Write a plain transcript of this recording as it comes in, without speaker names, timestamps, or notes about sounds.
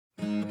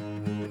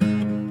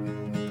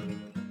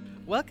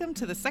Welcome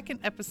to the second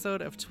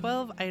episode of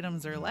 12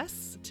 Items or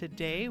Less.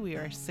 Today we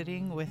are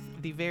sitting with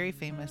the very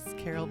famous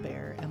Karol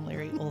Baer and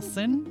Larry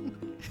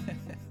Olson.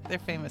 They're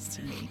famous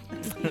to me.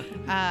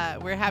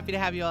 We're happy to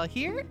have you all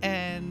here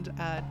and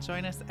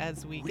join us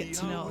as we get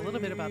to know a little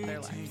bit about their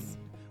lives.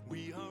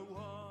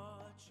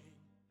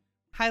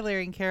 Hi,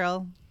 Larry and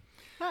Karol.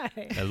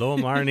 Hi. Hello,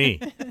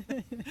 Marnie.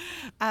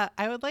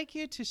 I would like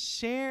you to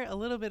share a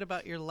little bit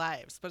about your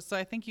lives, but so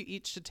I think you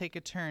each should take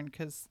a turn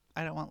because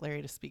I don't want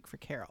Larry to speak for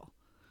Karol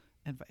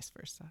and vice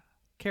versa.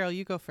 Karol,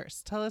 you go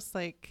first. Tell us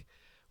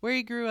where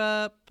you grew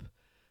up,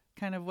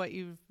 kind of what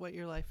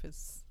your life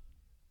is,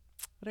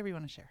 whatever you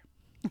want to share.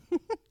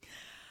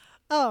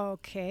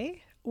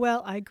 Okay.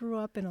 Well, I grew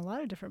up in a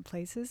lot of different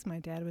places. My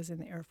dad was in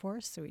the Air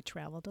Force, so we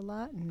traveled a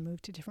lot and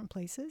moved to different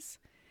places.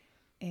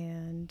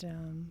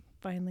 And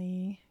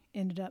finally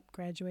ended up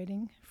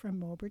graduating from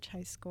Mobridge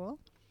High School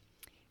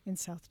in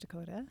South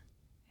Dakota.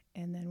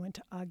 And then went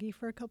to Augie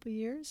for a couple of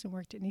years and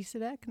worked at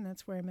Nisadek, and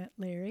that's where I met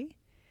Larry.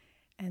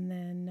 And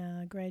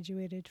then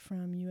graduated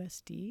from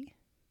USD.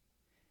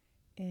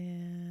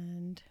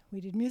 And we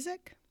did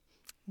music.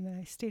 And then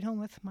I stayed home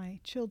with my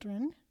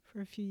children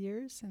for a few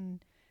years,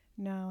 and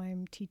now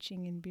I'm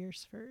teaching in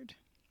Beersford.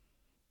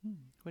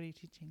 What are you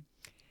teaching?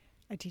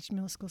 I teach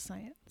middle school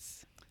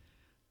science.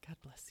 God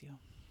bless you.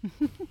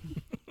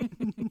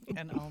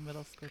 And all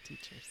middle school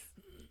teachers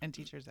and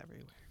teachers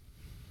everywhere.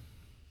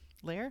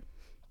 Lair?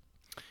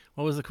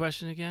 What was the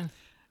question again?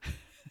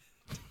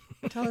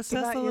 Tell us a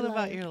little life.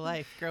 about your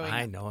life growing up.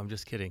 I know, I'm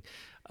just kidding.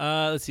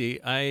 Let's see.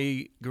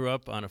 I grew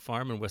up on a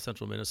farm in west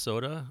central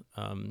Minnesota,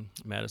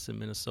 Madison,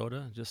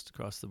 Minnesota, just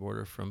across the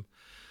border from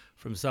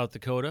South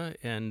Dakota,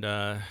 and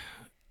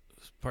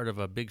was part of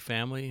a big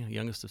family,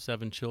 youngest of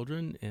 7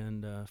 children,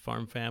 and a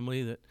farm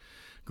family that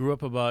grew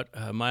up about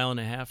a mile and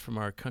a half from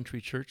our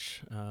country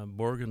church,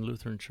 Borgen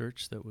Lutheran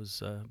Church. That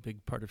was a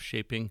big part of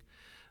shaping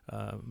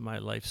my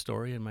life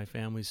story, and my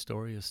family's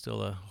story is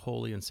still a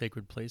holy and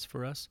sacred place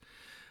for us.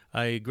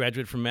 I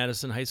graduated from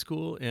Madison High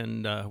School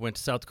and went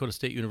to South Dakota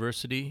State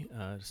University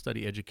to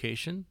study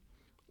education.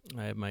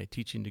 I have my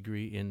teaching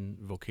degree in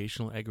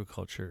vocational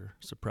agriculture.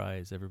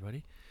 Surprise,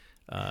 everybody.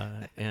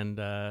 And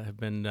have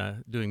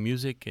been doing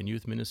music and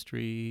youth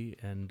ministry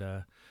and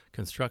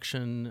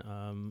construction,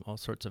 all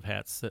sorts of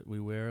hats that we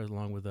wear,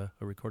 along with a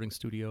recording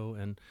studio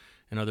and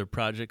other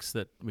projects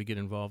that we get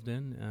involved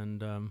in.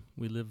 And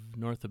we live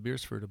north of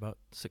Beersford, about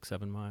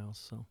 6-7 miles.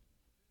 So,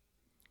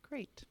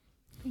 Great.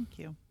 Thank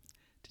you.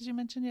 Did you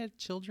mention you had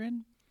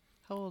children?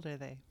 How old are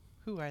they?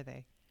 Who are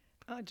they?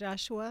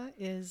 Joshua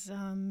is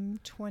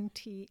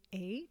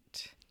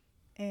 28.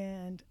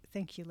 And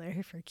thank you,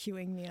 Larry, for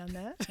cueing me on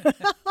that.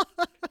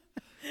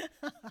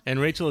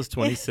 And Rachel is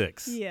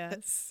 26.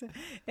 Yes.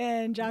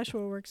 And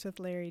Joshua works with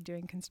Larry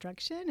doing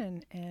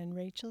construction, and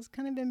Rachel's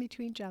kind of in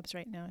between jobs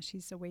right now.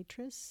 She's a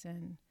waitress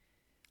and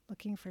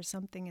looking for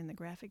something in the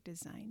graphic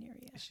design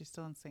area. Is she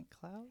still in St.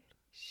 Cloud?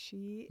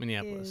 She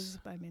Minneapolis. is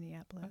by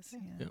Minneapolis.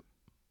 Okay. Yeah. Yep.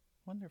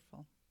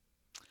 Wonderful.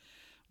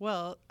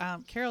 Well,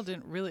 Karol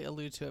didn't really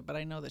allude to it, but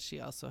I know that she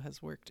also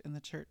has worked in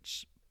the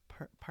church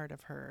part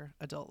of her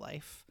adult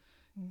life,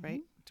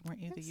 right?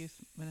 Weren't you the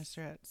youth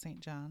minister at St.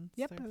 John's?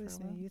 Yep, I was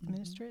the youth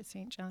minister at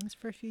St. John's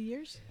for a few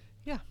years.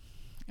 Yeah.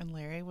 And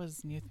Larry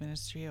was in youth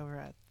ministry over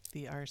at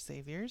the Our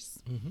Saviors.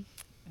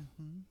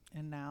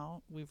 And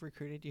now we've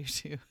recruited you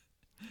to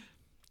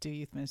do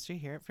youth ministry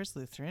here at First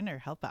Lutheran, or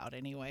help out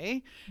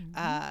anyway.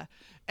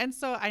 And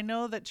so I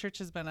know that church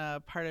has been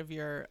a part of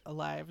your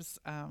lives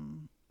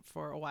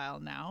for a while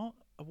now.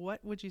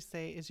 What would you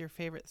say is your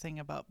favorite thing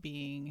about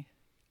being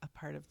a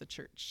part of the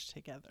church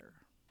together?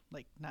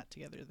 Like, not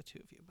together, the two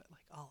of you, but like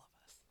all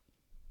of us.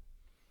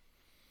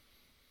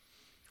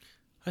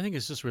 I think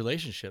it's just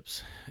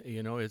relationships.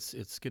 You know,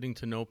 it's getting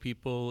to know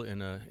people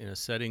in a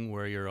setting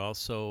where you're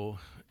also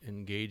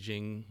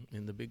engaging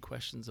in the big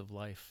questions of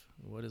life.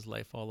 What is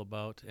life all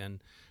about?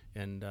 And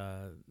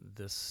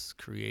this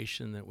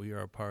creation that we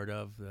are a part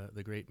of,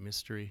 the great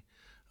mystery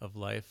of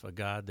life, a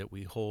God that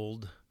we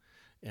hold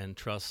and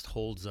trust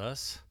holds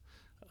us.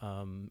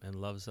 And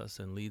loves us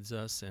and leads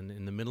us, and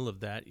in the middle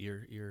of that,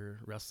 you're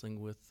wrestling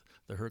with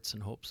the hurts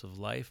and hopes of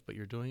life, but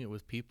you're doing it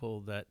with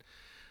people that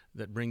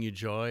bring you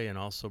joy and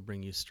also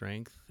bring you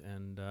strength,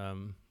 and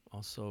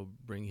also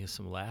bring you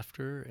some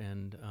laughter,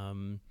 and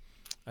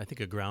I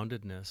think a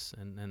groundedness,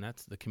 and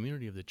that's the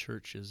community of the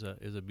church is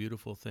a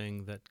beautiful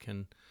thing that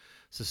can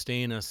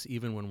sustain us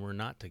even when we're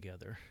not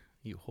together.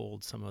 You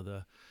hold some of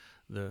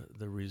the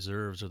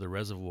reserves or the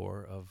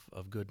reservoir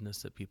of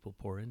goodness that people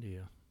pour into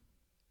you.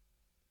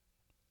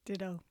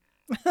 Ditto.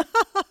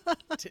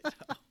 Ditto.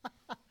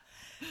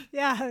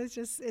 Yeah,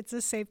 it's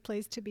a safe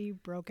place to be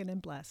broken and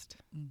blessed.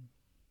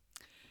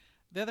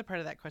 The other part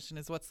of that question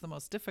is, what's the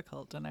most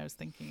difficult? And I was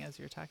thinking as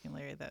you were talking,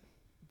 Larry,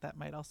 that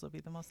might also be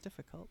the most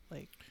difficult.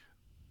 Like,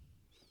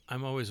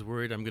 I'm always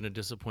worried I'm going to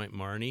disappoint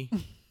Marnie.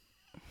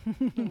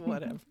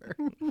 Whatever.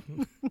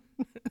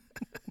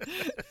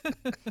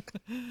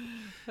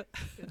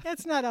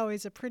 It's not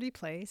always a pretty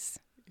place.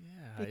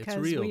 Yeah, because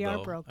it's real, we are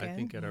though. broken. I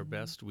think at our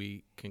best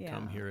we can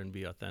come here and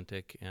be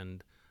authentic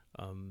and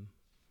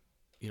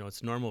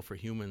it's normal for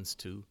humans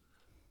to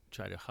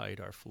try to hide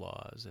our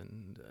flaws,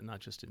 and not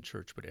just in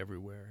church but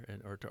everywhere,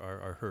 and or to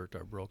our hurt,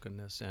 our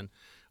brokenness. And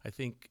I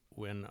think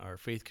when our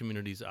faith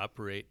communities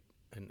operate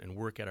and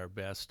work at our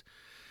best,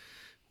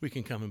 we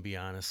can come and be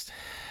honest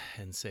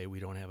and say we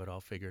don't have it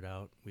all figured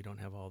out, we don't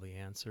have all the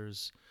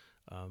answers,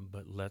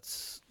 but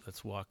let's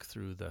walk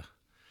through the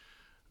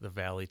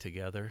valley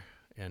together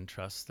and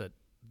trust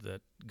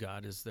that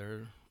God is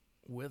there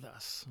with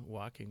us,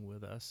 walking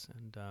with us.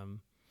 And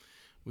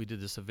we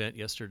did this event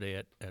yesterday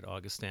at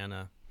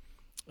Augustana,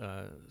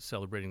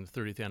 celebrating the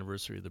 30th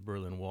anniversary of the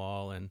Berlin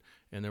Wall, and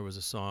there was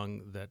a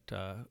song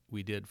that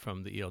we did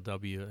from the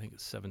ELW, I think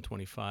it's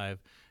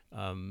 725,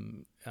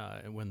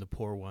 When the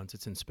Poor Ones.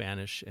 It's in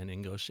Spanish and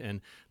English,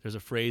 and there's a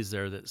phrase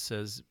there that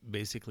says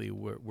basically,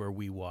 where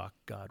we walk,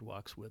 God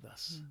walks with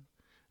us.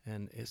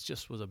 And it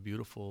just was a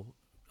beautiful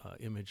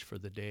image for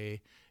the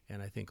day,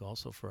 and I think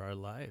also for our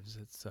lives.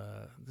 It's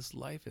this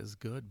life is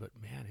good, but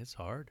man, it's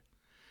hard.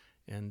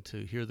 And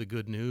to hear the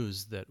good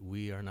news that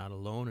we are not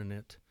alone in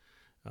it,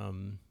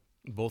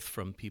 both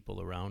from people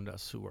around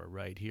us who are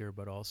right here,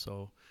 but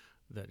also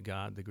that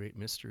God, the great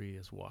mystery,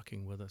 is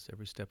walking with us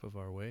every step of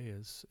our way,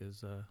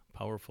 is a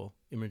powerful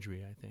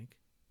imagery, I think.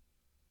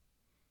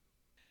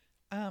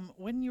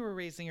 When you were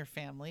raising your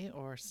family,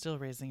 or still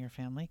raising your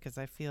family, because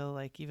I feel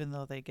like even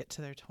though they get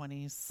to their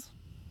 20s,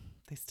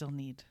 they still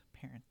need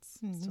parents,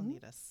 still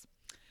need us.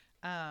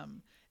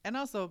 And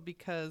also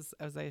because,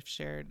 as I've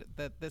shared,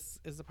 that this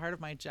is a part of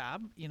my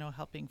job,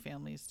 helping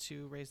families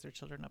to raise their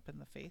children up in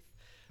the faith.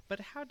 But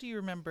how do you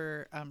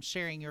remember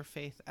sharing your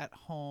faith at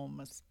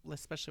home,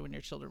 especially when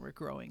your children were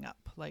growing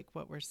up? Like,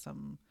 what were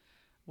some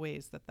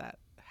ways that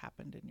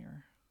happened in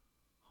your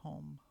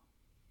home?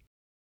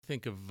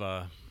 Think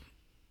of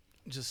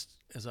just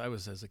as I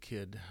was as a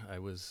kid, I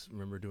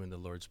remember doing the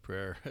Lord's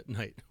Prayer at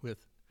night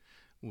with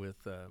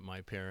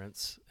my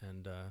parents,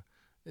 and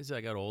as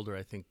I got older,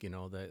 I think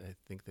I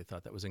think they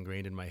thought that was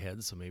ingrained in my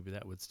head, so maybe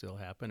that would still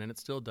happen, and it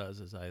still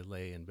does as I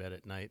lay in bed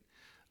at night.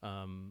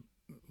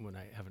 When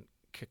I haven't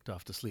kicked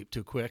off to sleep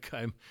too quick,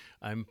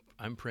 I'm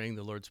praying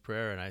the Lord's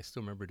Prayer, and I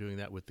still remember doing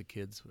that with the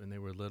kids when they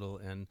were little,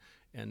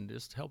 and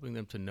just helping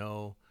them to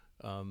know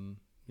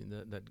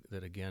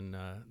that again,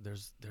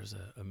 there's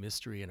a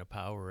mystery and a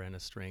power and a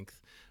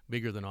strength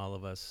bigger than all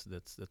of us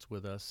that's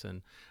with us.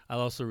 And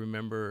I'll also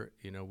remember,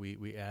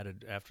 we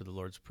added after the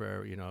Lord's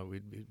Prayer,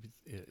 we'd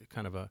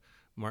kind of a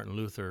Martin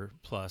Luther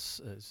plus,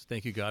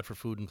 thank you God for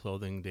food and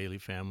clothing, daily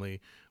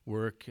family,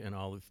 work, and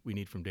all we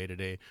need from day to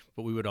day.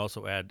 But we would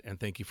also add, and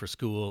thank you for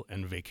school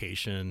and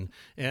vacation.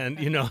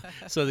 And,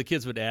 so the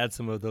kids would add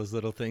some of those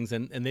little things,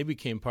 and they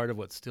became part of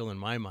what's still in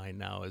my mind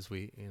now as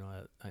we,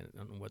 I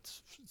don't know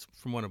what's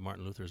from one of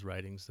Martin Luther's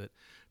writings that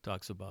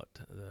talks about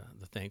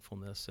the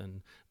thankfulness,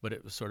 but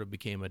it sort of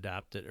became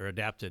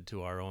adapted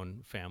to our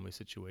own family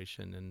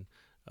situation.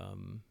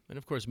 And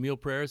of course, meal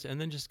prayers, and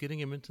then just getting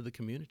them into the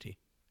community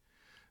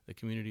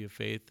of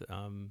faith.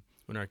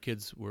 When our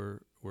kids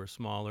were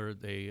smaller,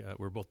 they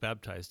were both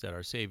baptized at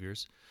Our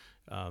Savior's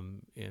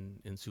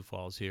in Sioux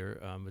Falls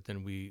here, but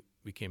then we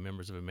became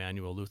members of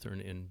Emmanuel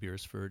Lutheran in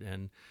Beersford,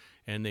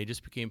 and they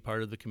just became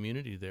part of the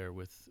community there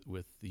with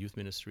the youth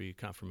ministry,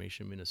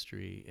 confirmation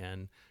ministry,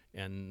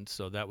 and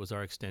so that was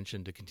our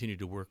extension to continue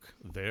to work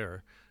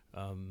there.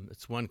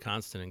 It's one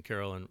constant in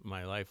Karol and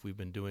my life. We've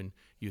been doing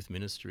youth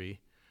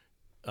ministry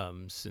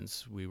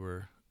since we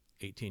were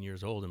 18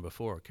 years old and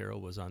before.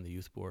 Karol was on the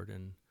youth board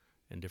and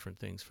different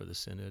things for the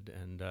synod,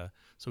 and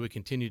so we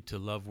continued to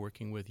love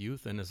working with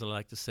youth. And as I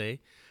like to say,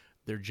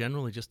 they're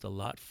generally just a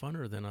lot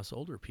funner than us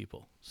older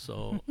people.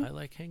 So I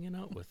like hanging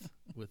out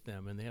with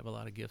them, and they have a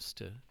lot of gifts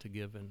to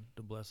give and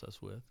to bless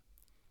us with.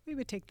 We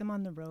would take them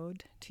on the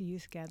road to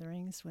youth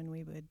gatherings when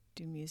we would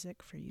do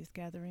music for youth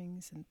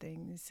gatherings and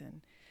things.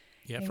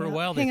 And for a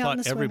while they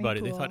thought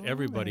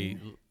everybody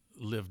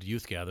lived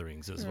youth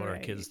gatherings is what our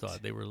kids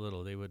thought. They were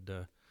little. They would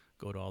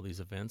go to all these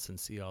events and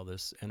see all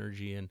this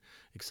energy and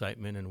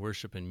excitement and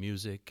worship and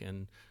music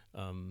and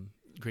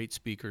great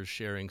speakers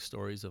sharing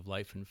stories of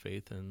life and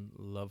faith and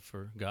love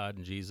for God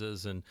and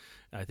Jesus. And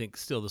I think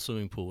still the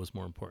swimming pool was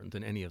more important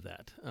than any of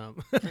that.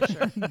 For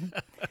sure.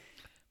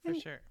 For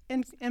sure.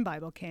 And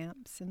Bible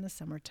camps in the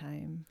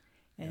summertime.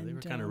 And they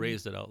were kind of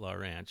raised at Outlaw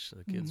Ranch.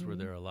 The kids were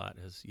there a lot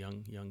as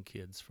young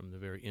kids from the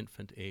very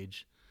infant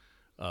age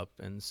up.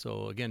 And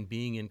so, again,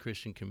 being in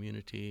Christian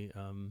community,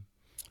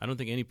 I don't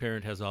think any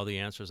parent has all the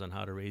answers on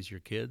how to raise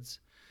your kids.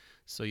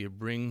 So you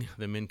bring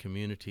them in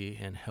community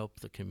and help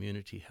the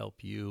community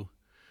help you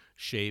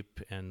shape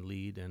and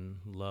lead and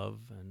love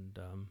and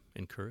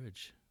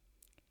encourage.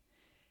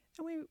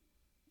 And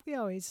we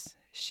always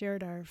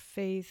shared our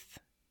faith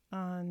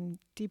on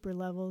deeper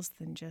levels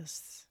than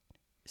just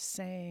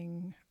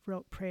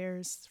wrote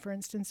prayers. For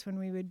instance, when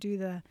we would do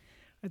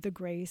the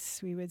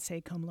grace, we would say,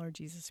 "Come, Lord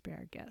Jesus, be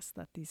our guest.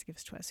 Let these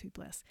gifts to us we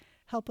bless.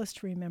 Help us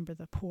to remember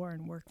the poor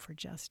and work for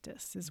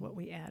justice," is what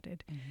we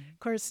added. Mm-hmm. Of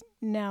course,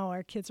 now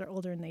our kids are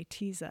older and they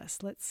tease us.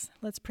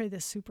 Let's pray the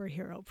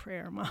superhero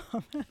prayer,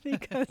 Mom,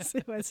 because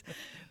it was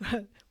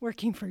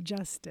working for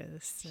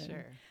justice.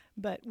 Sure.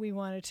 But we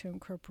wanted to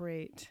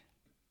incorporate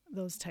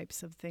those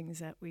types of things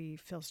that we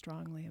feel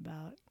strongly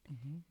about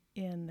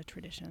in the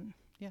tradition.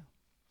 Yeah.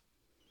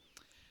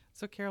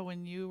 So, Karol,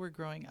 when you were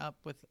growing up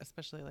with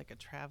especially like a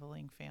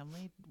traveling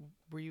family,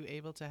 were you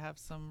able to have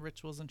some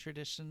rituals and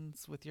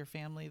traditions with your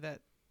family that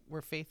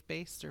were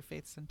faith-based or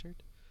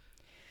faith-centered?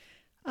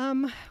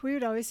 We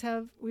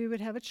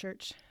would have a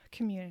church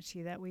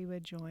community that we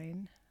would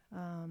join.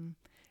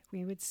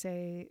 We would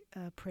say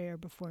a prayer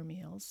before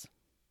meals.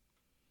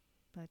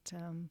 But,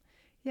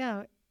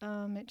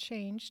 it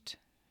changed.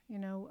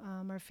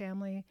 Our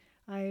family,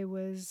 I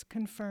was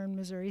confirmed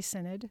Missouri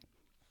Synod.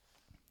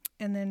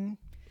 And then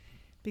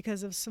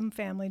because of some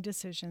family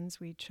decisions,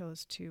 we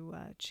chose to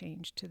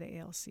change to the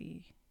ALC.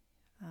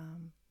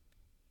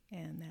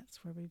 And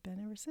that's where we've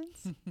been ever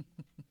since.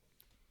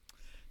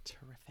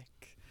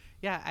 Terrific.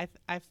 Yeah,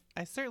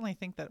 I certainly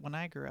think that when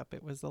I grew up,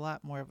 it was a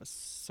lot more of a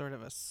sort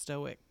of a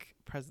stoic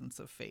presence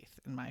of faith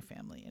in my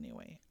family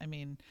anyway. I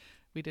mean,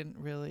 we didn't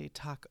really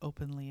talk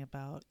openly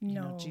about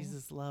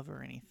Jesus' love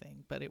or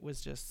anything, but it was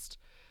just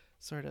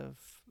sort of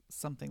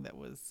something that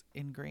was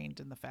ingrained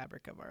in the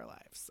fabric of our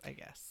lives, I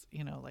guess.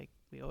 Like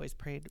we always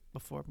prayed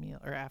before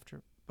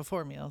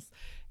meals,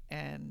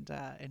 and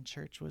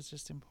church was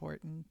just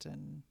important.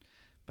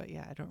 But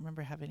yeah, I don't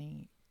remember having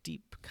any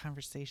deep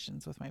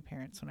conversations with my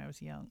parents when I was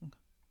young.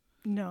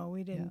 No,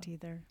 we didn't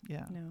either.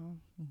 Yeah. No.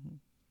 Mm-hmm.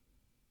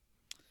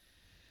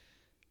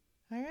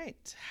 All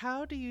right.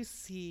 How do you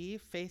see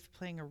faith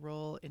playing a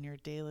role in your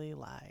daily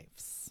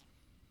lives?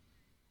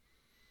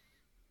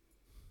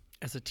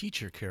 As a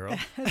teacher, Karol,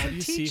 how do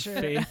you see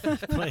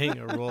faith playing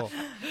a role?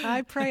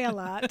 I pray a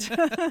lot.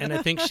 And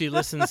I think she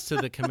listens to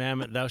the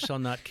commandment, thou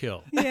shalt not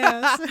kill.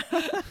 Yes.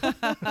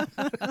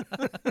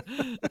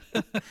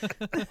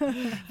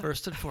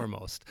 First and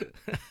foremost.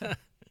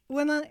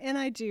 And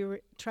I do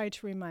try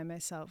to remind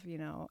myself,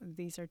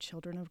 these are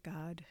children of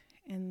God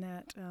and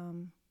that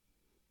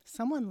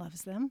someone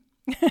loves them.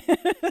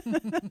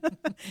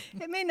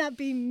 It may not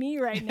be me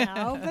right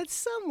now, but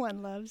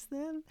someone loves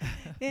them,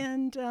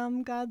 and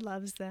God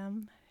loves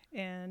them.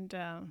 And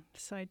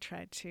so I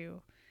try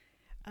to,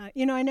 I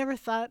never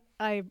thought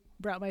I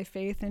brought my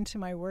faith into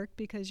my work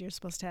because you're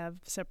supposed to have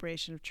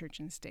separation of church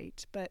and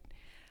state. But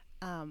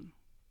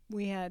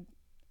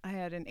I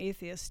had an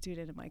atheist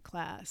student in my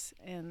class,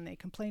 and they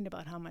complained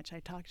about how much I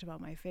talked about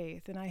my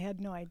faith. And I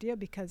had no idea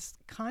because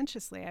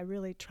consciously I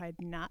really tried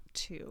not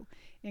to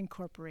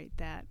incorporate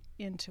that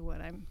into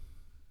what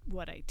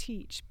I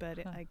teach.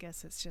 But I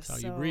guess it's just how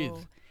so you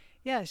breathe.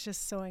 Yeah, it's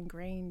just so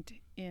ingrained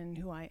in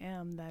who I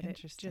am that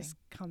it just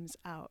comes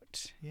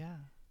out. Yeah.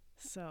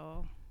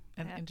 So.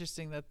 And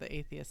interesting that the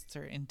atheists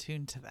are in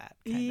tune to that.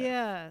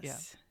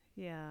 Yes.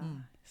 Yeah.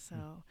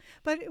 So,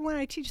 but when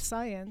I teach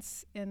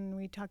science and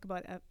we talk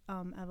about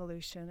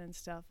evolution and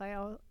stuff, I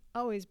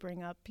always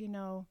bring up,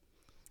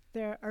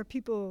 there are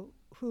people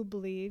who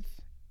believe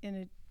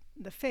in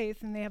the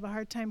faith and they have a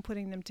hard time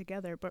putting them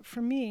together. But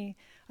for me,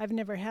 I've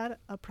never had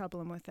a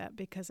problem with that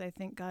because I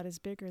think God is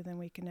bigger than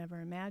we can ever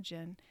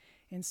imagine.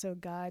 And so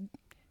God,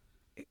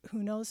 who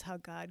knows how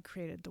God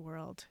created the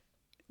world?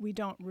 We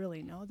don't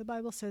really know. The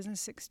Bible says in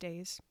 6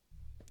 days.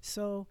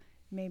 So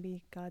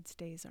maybe God's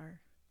days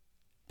are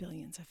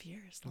billions of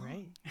years long.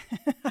 Right.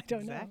 I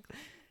don't know.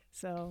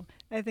 So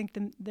I think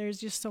there's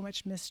just so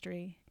much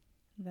mystery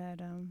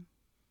that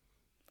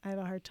I have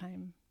a hard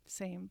time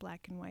saying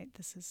black and white,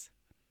 this is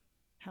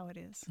how it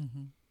is.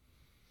 Mm-hmm.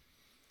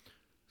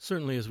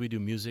 Certainly as we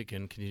do music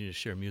and continue to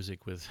share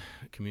music with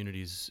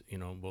communities,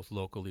 both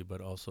locally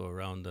but also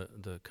around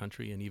the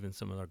country and even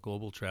some of our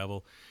global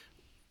travel,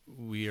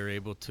 we are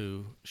able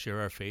to share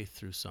our faith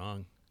through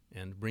song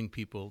and bring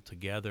people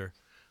together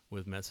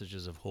with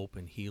messages of hope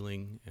and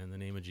healing in the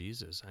name of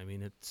Jesus. I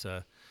mean, it's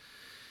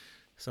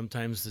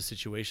sometimes the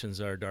situations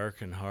are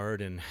dark and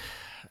hard and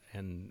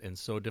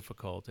so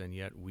difficult, and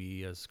yet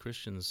we as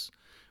Christians,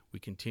 we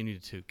continue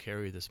to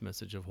carry this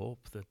message of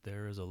hope that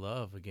there is a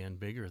love, again,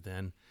 bigger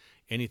than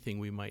anything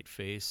we might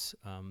face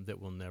that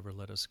will never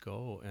let us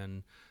go.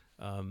 And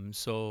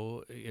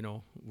so,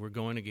 we're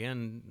going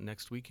again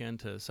next weekend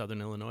to Southern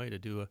Illinois to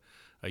do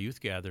a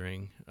youth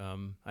gathering.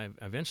 I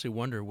eventually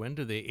wonder, when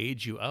do they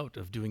age you out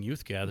of doing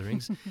youth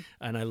gatherings?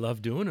 And I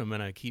love doing them,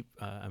 and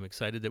I'm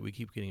excited that we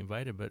keep getting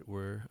invited, but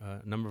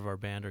a number of our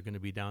band are going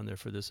to be down there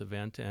for this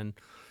event,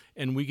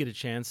 and we get a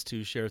chance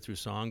to share through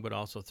song, but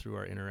also through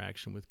our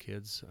interaction with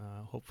kids,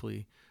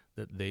 hopefully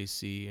that they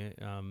see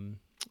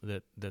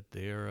that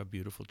they are a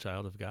beautiful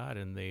child of God,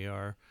 and they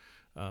are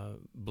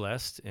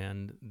blessed,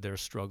 and their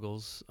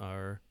struggles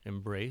are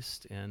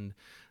embraced, and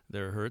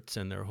their hurts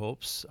and their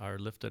hopes are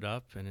lifted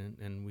up,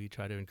 and we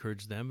try to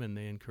encourage them, and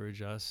they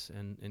encourage us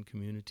and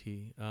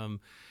community.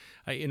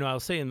 I'll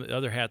say in the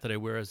other hat that I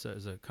wear as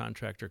a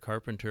contractor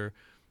carpenter,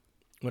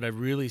 what I've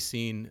really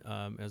seen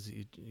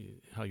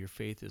how your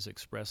faith is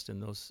expressed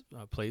in those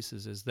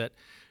places is that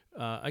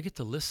I get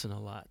to listen a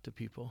lot to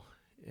people.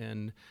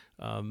 And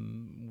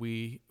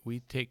we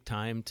take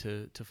time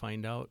to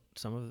find out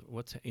some of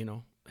what's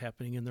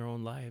happening in their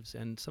own lives,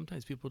 and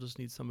sometimes people just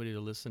need somebody to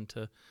listen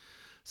to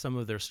some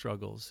of their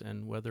struggles,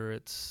 and whether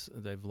it's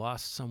they've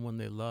lost someone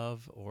they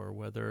love, or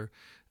whether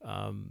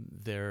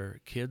their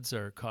kids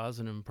are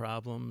causing them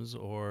problems,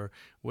 or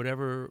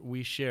whatever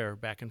we share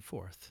back and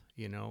forth,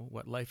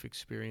 what life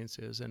experience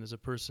is. And as a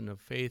person of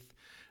faith,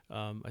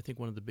 I think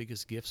one of the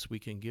biggest gifts we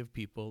can give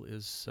people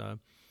is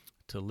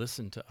to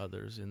listen to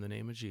others in the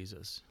name of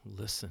Jesus.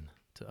 Listen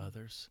to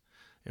others.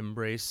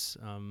 Embrace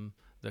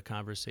the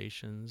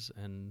conversations,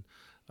 and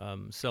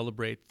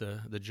celebrate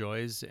the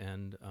joys,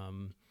 and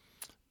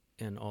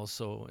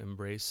also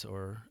embrace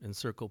or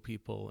encircle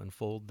people and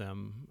fold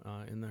them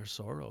in their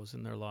sorrows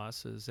and their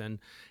losses. And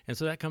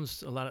so a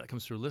lot of that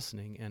comes through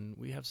listening. And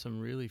we have some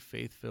really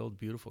faith-filled,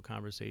 beautiful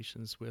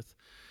conversations with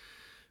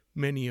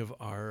many of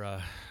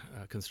our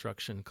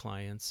construction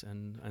clients,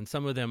 and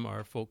some of them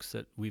are folks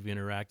that we've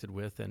interacted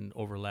with and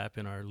overlap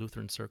in our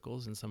Lutheran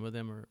circles, and some of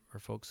them are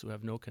folks who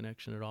have no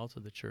connection at all to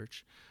the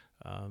church.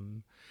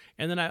 And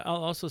then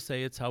I'll also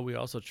say it's how we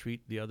also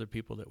treat the other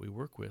people that we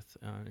work with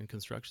in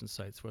construction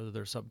sites, whether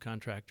they're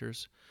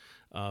subcontractors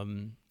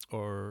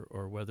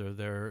or whether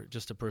they're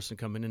just a person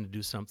coming in to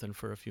do something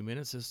for a few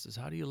minutes. Is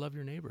how do you love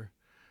your neighbor?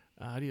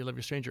 How do you love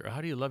your stranger? Or how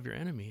do you love your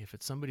enemy if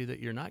it's somebody that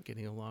you're not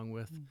getting along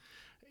with?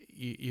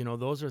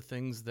 Those are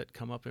things that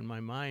come up in my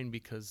mind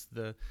because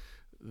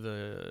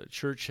the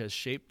church has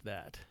shaped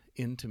that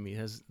into me.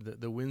 Has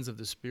the winds of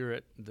the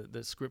Spirit,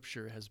 the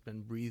Scripture has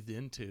been breathed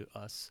into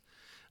us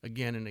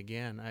again and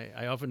again.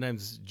 I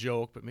oftentimes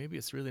joke, but maybe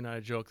it's really not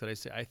a joke, that I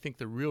say I think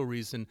the real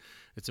reason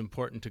it's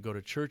important to go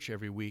to church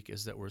every week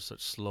is that we're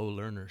such slow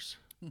learners.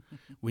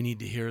 We need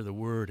to hear the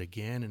word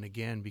again and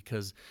again,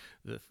 because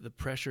the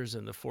pressures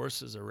and the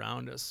forces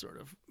around us sort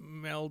of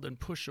meld and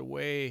push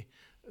away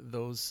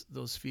those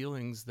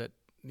feelings that,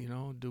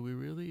 do we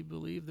really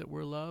believe that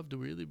we're loved? Do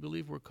we really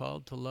believe we're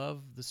called to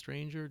love the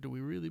stranger? Do we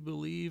really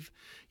believe,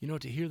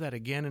 to hear that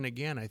again and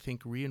again, I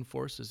think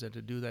reinforces, and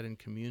to do that in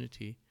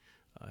community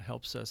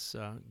helps us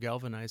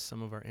galvanize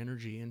some of our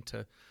energy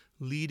into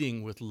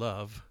leading with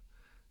love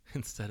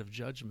instead of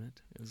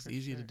judgment. It's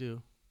easy to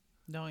do.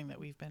 Knowing that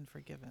we've been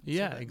forgiven.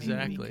 Yeah, so that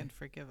exactly. Maybe we can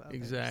forgive others.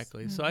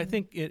 Exactly. So I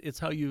think it's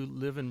how you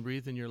live and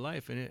breathe in your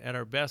life. And at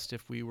our best,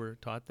 if we were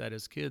taught that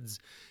as kids,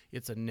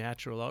 it's a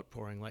natural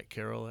outpouring, like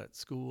Karol at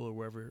school or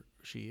wherever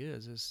she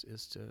is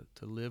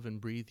to live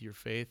and breathe your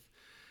faith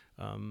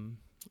and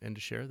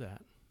to share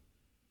that.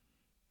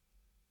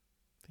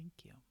 Thank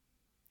you.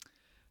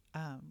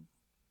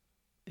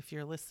 If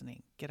you're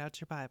listening, get out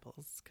your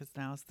Bibles, because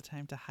now is the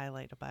time to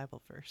highlight a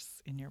Bible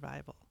verse in your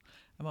Bible.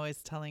 I'm always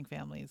telling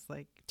families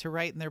to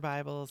write in their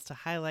Bibles, to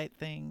highlight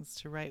things,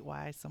 to write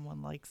why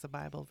someone likes a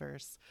Bible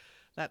verse,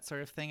 that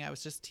sort of thing. I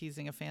was just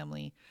teasing a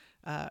family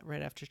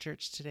right after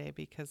church today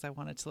because I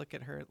wanted to look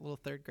at her little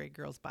third grade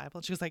girl's Bible.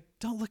 And she was like,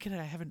 "Don't look at it.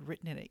 I haven't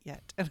written in it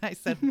yet." And I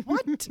said,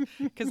 "What?"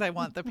 Because I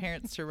want the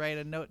parents to write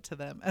a note to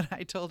them. And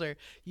I told her,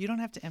 "You don't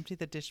have to empty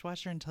the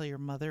dishwasher until your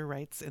mother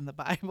writes in the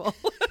Bible."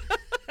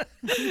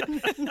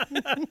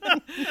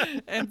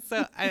 And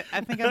so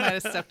I think I might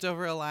have stepped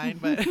over a line,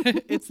 but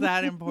it's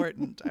that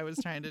important. I was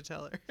trying to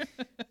tell her.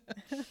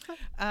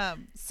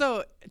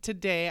 So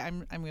today,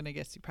 I'm going to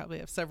guess you probably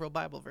have several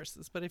Bible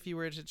verses, but if you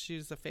were to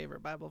choose a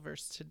favorite Bible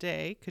verse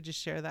today, could you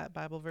share that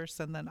Bible verse,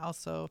 and then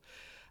also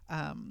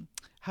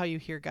how you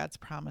hear God's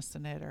promise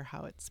in it, or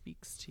how it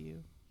speaks to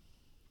you?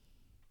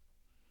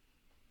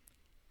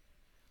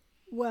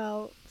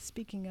 Well,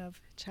 speaking of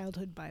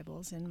childhood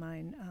Bibles, in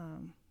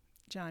mine,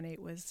 John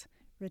 8 was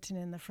written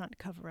in the front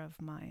cover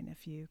of mine.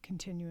 "If you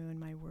continue in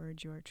my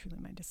word, you are truly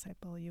my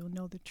disciple. You will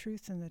know the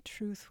truth, and the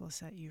truth will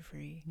set you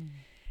free."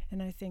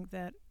 And I think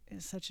that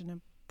is such an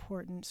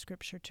important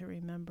scripture to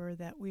remember,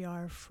 that we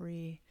are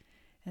free,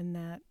 and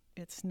that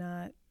it's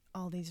not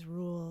all these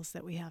rules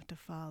that we have to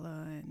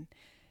follow and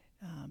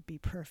be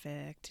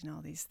perfect and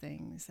all these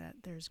things,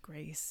 that there's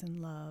grace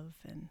and love.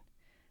 And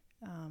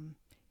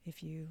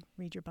if you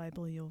read your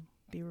Bible, you'll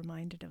be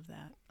reminded of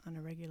that on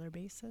a regular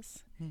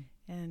basis.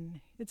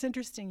 And it's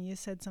interesting, you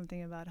said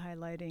something about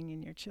highlighting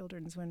in your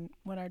children's. When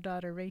our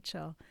daughter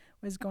Rachel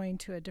was going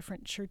to a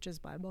different church's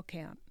Bible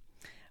camp,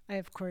 I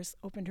of course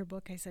opened her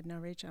book. I said, "Now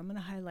Rachel, I'm going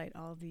to highlight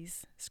all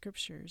these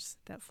scriptures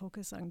that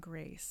focus on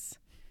grace.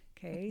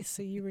 Okay,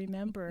 so you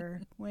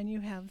remember when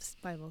you have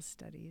Bible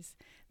studies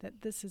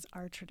that this is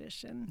our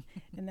tradition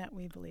and that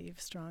we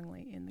believe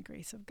strongly in the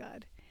grace of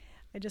God."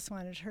 I just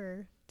wanted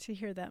her to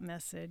hear that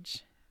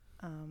message.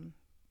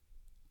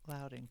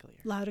 Loud and clear.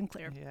 Loud and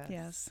clear.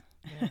 Yes.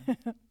 Yeah.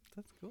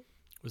 That's cool.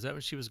 Was that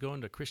when she was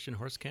going to Christian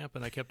horse camp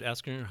and I kept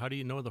asking her, "How do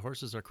you know the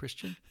horses are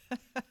Christian?"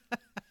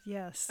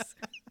 Yes.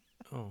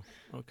 Oh,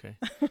 okay.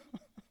 Oh,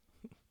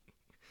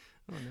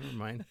 never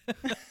mind.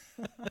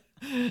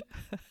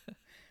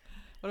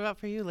 What about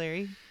for you,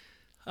 Larry?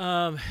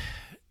 Well,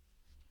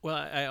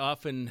 I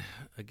often,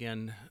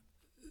 again,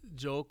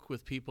 joke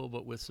with people,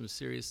 but with some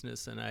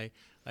seriousness, and I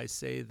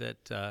say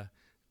that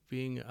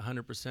being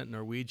 100%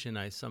 Norwegian,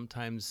 I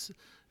sometimes,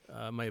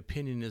 my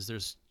opinion is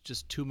there's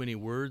just too many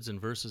words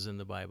and verses in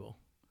the Bible,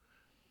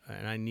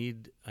 and I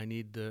need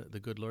the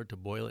good Lord to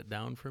boil it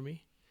down for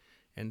me,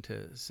 and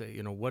to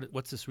say,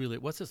 what's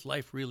this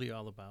life really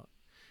all about?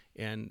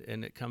 And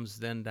it comes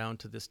then down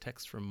to this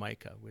text from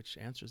Micah, which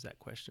answers that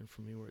question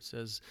for me, where it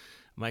says,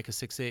 Micah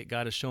 6:8,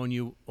 God has shown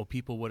you, O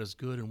people, what is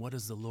good, and what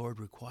does the Lord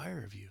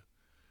require of you?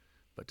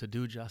 But to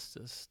do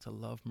justice, to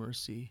love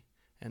mercy,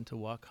 and to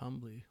walk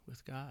humbly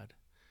with God.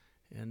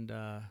 And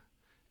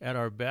at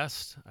our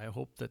best, I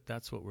hope that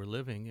that's what we're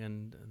living.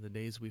 And the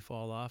days we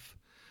fall off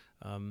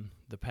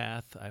the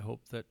path, I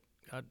hope that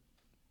God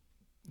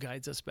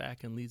guides us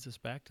back and leads us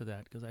back to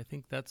that, because I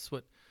think that's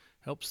what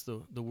helps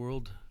the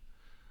world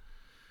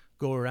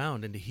go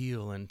around and to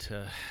heal and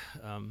to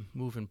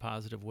move in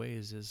positive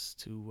ways, is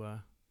to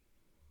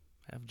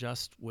have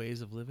just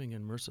ways of living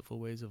and merciful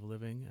ways of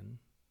living,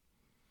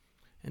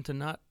 and to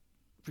not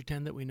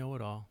pretend that we know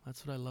it all.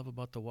 That's what I love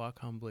about the walk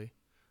humbly.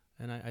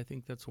 And I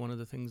think that's one of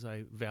the things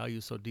I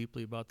value so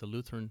deeply about the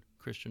Lutheran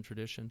Christian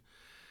tradition,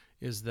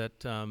 is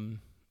that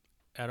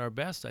at our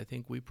best, I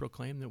think we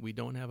proclaim that we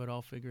don't have it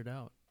all figured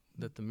out,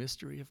 that the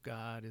mystery of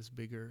God is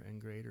bigger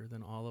and greater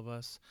than all of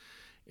us,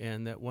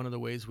 and that one of the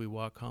ways we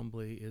walk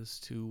humbly is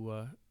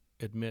to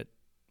admit,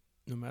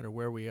 no matter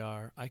where we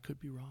are, I could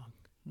be wrong.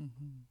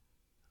 Mm-hmm.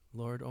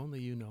 Lord, only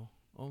you know.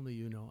 Only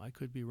you know. I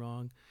could be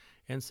wrong.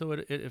 And so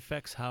it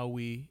affects how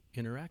we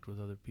interact with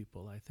other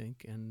people, I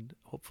think, and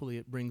hopefully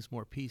it brings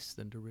more peace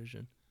than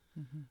derision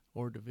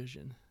or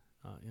division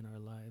in our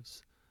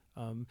lives.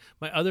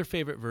 My other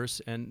favorite verse,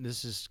 and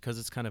this is because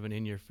it's kind of an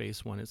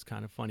in-your-face one, it's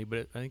kind of funny,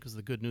 but I think it's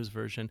the Good News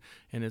version,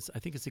 and I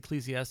think it's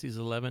Ecclesiastes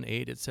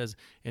 11:8. It says,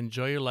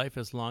 enjoy your life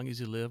as long as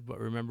you live, but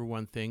remember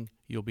one thing,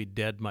 you'll be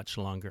dead much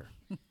longer.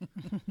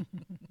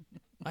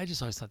 I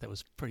just always thought that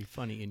was pretty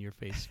funny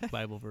in-your-face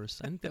Bible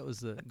verse. I think that was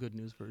the Good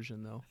News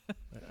version, though.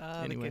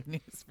 Anyway. The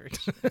Good News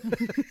version.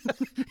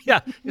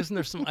 Yeah, isn't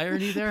there some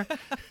irony there?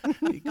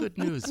 The Good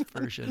News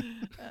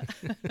version.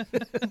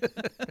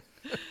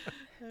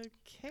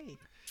 Okay.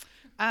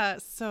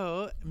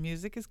 So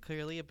music is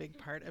clearly a big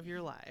part of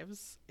your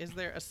lives. Is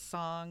there a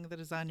song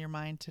that is on your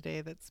mind today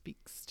that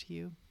speaks to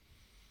you?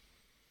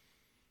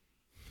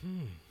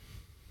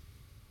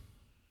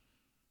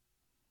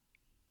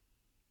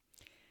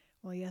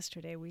 Well,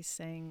 yesterday we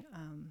sang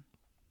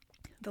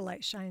The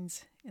Light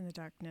Shines in the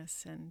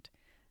Darkness, and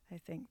I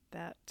think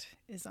that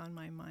is on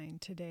my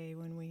mind today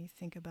when we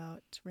think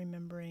about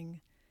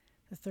remembering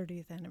the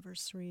 30th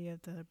anniversary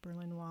of the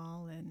Berlin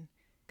Wall and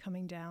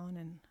coming down,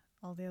 and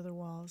all the other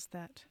walls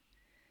that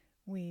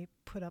we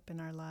put up in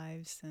our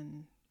lives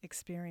and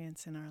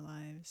experience in our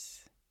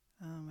lives.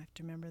 I have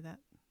to remember that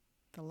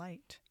the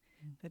light,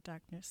 the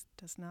darkness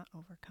does not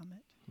overcome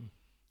it.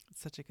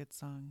 It's such a good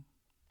song.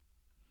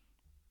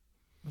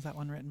 Was that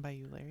one written by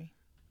you, Larry?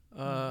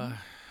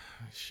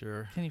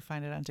 Sure. Can you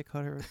find it on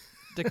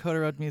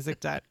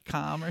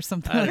DakotaRoadmusic.com or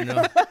something? I don't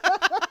know.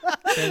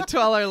 To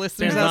all our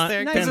listeners out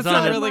there, because it's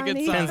a really good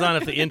song. Depends on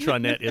if the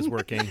intranet is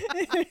working.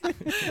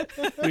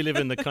 We live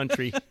in the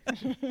country.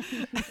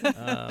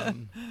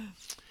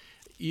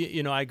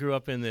 I grew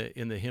up in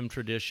the hymn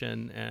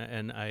tradition,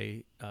 and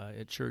I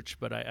at church.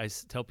 But I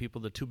tell people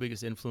the two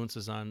biggest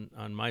influences on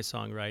my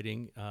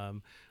songwriting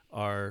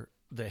are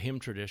the hymn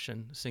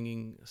tradition,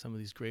 singing some of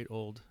these great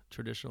old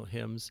traditional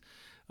hymns,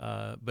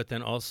 but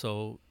then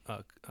also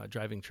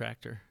driving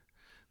tractor,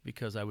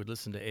 because I would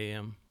listen to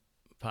AM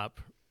pop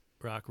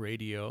rock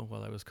radio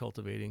while I was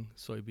cultivating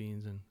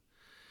soybeans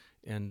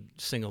and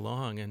sing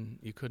along, and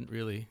you couldn't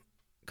really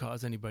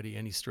cause anybody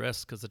any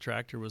stress because the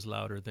tractor was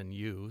louder than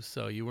you,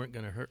 so you weren't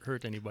going to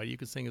hurt anybody. You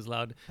could sing as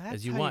loud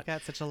as you want. That's how you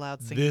got such a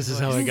loud singing This is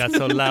voice. how I got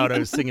so loud. I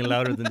was singing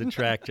louder than the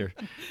tractor.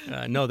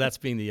 No, that's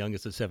being the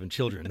youngest of 7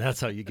 children. That's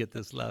how you get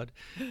this loud.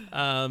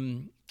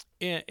 And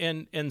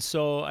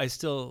so I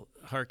still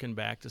hearken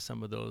back to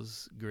some of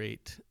those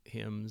great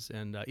hymns.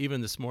 And even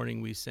this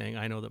morning we sang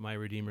I Know That My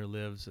Redeemer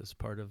Lives as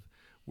part of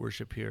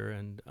worship here.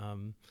 And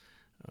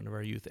one of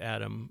our youth,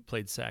 Adam,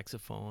 played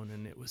saxophone.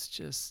 And it was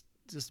just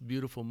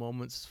beautiful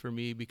moments for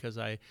me, because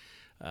I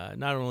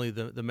not only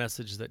the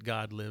message that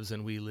God lives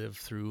and we live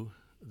through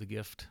the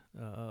gift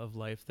of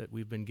life that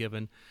we've been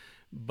given,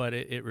 but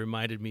it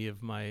reminded me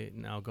of my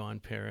now gone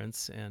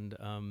parents and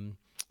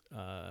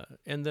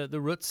the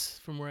roots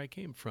from where I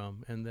came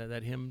from, and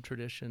that hymn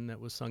tradition that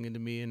was sung into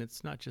me. And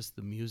it's not just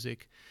the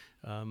music,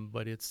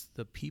 but it's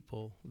the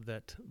people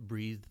that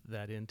breathed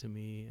that into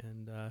me.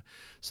 And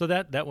so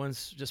that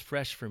one's just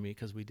fresh for me,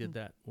 because we did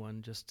that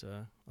one just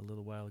a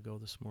little while ago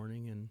this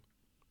morning, and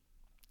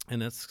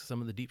that's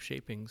some of the deep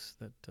shapings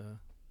that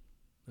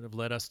have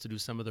led us to do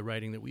some of the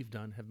writing that we've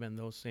done have been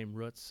those same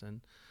roots.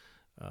 And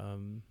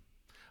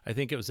I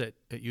think it was at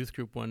youth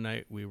group one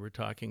night we were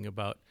talking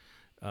about,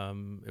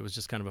 it was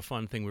just kind of a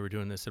fun thing we were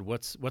doing. They said,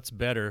 what's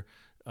better,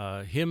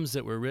 hymns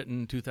that were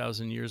written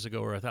 2,000 years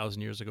ago or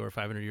 1,000 years ago or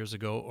 500 years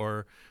ago,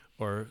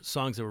 or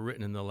songs that were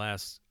written in the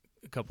last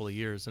couple of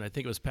years? And I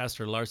think it was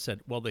Pastor Lars said,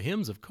 well, the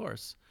hymns, of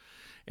course.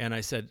 And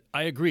I said,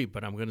 I agree,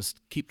 but I'm going to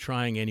keep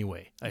trying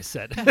anyway. I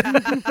said,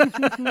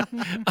 I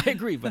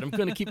agree, but I'm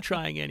going to keep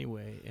trying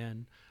anyway.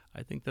 And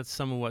I think that's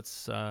some of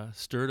what's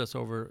stirred us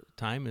over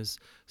time, is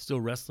still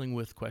wrestling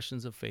with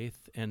questions of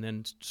faith and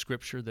then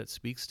scripture that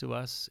speaks to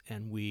us.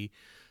 And we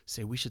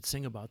say we should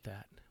sing about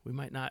that. We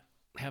might not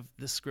have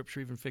this scripture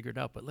even figured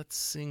out, but let's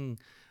sing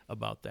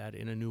about that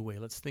in a new way.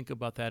 Let's think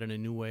about that in a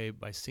new way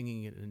by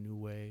singing it in a new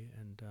way.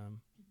 And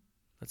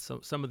that's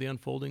some of the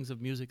unfoldings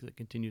of music that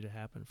continue to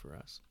happen for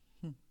us.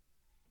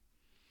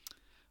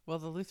 Well,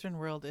 the Lutheran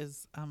world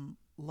is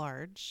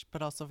large,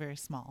 but also very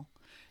small.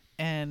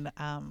 And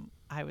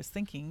I was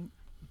thinking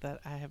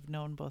that I have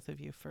known both of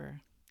you for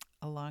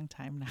a long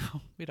time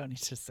now. We don't need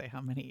to say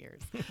how many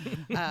years.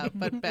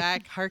 But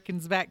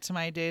harkens back to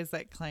my days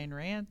at Klein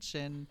Ranch,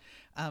 and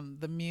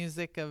the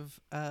music of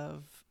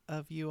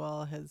you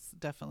all has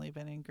definitely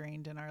been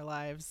ingrained in our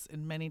lives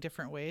in many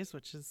different ways,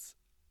 which is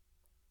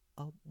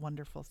a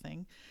wonderful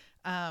thing.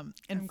 I'm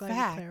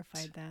glad you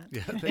clarified that.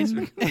 Yeah, thanks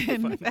for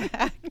clarifying. In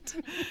fact,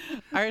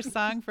 our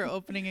song for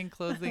opening and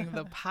closing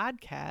the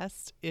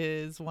podcast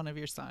is one of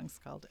your songs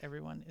called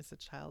 "Everyone is a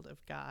Child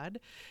of God,"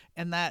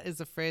 and that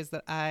is a phrase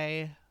that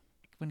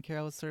when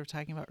Karol was sort of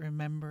talking about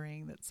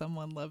remembering that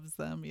someone loves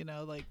them,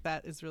 like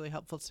that is really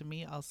helpful to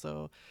me.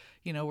 Also,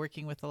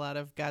 working with a lot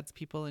of God's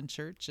people in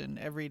church and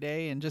every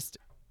day and just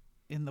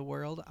in the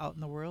world, out in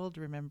the world,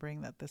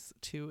 remembering that this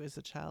too is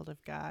a child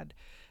of God.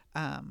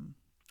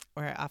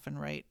 Or I often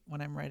write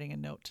when I'm writing a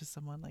note to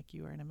someone like,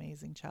 you are an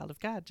amazing child of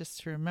God, just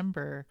to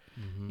remember,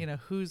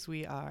 whose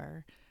we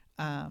are,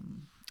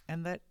 and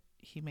that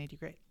he made you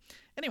great.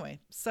 Anyway,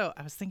 so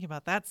I was thinking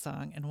about that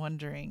song and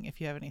wondering if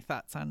you have any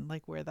thoughts on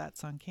like where that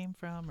song came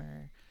from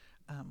or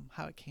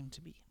how it came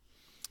to be.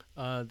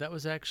 That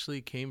was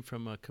actually came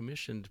from a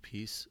commissioned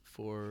piece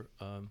for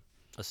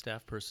a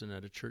staff person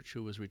at a church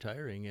who was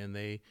retiring, and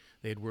they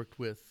had worked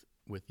with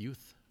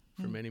youth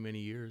for many, many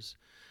years.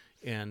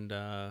 And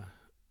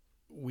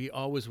we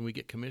always, when we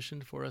get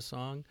commissioned for a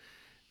song,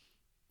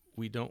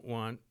 we don't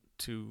want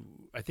to,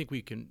 I think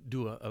we can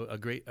do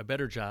a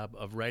better job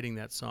of writing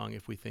that song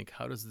if we think,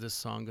 how does this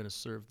song going to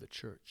serve the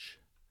church?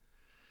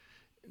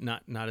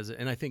 Not as,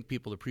 and I think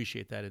people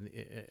appreciate that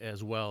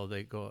as well.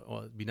 They go, oh,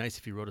 it'd be nice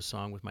if you wrote a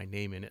song with my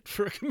name in it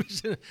for a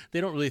commission.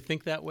 They don't really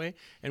think that way,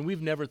 and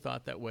we've never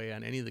thought that way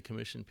on any of the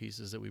commission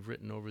pieces that we've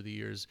written over the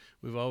years.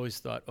 We've always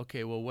thought,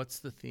 okay, well, what's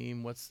the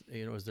theme?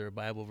 Is there a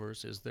Bible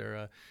verse? Is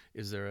there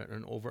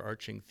an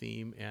overarching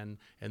theme? And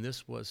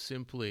this was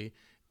simply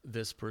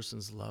this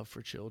person's love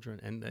for children,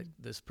 and that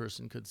this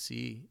person could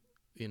see,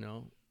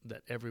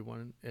 that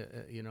everyone,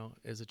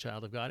 is a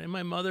child of God. And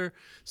my mother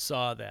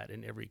saw that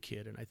in every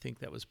kid, and I think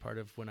that was part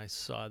of when I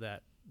saw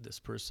that this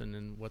person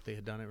and what they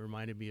had done. It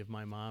reminded me of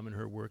my mom and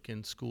her work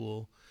in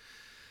school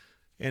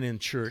and in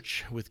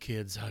church with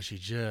kids. How she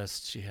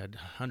had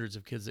hundreds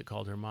of kids that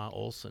called her Ma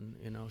Olson.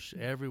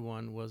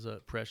 Everyone was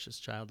a precious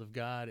child of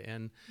God,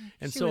 and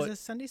she so was a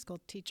Sunday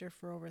school teacher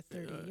for over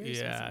 30 years.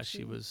 Yeah,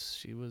 she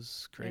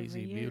was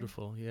crazy,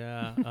 beautiful.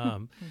 Yeah.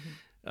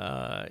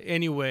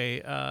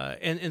 Anyway,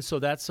 and so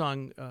that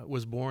song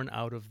was born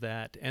out of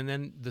that, and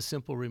then the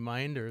simple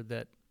reminder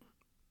that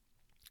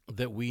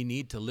we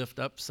need to lift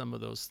up some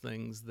of those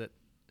things that,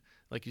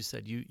 like you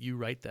said, you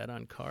write that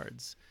on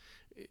cards.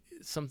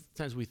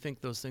 Sometimes we think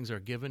those things are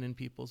given in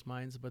people's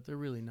minds, but they're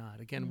really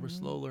not. Again, we're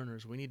slow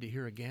learners. We need to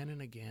hear again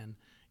and again,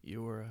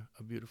 you are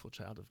a beautiful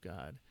child of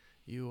God.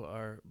 You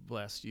are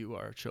blessed. You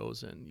are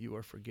chosen. You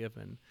are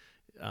forgiven.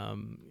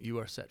 You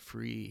are set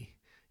free.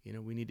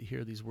 We need to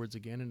hear these words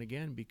again and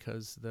again,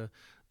 because the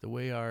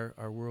way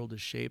our world is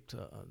shaped,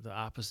 the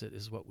opposite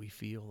is what we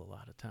feel a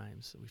lot of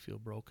times. We feel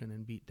broken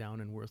and beat down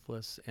and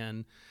worthless,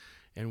 and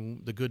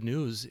the good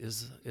news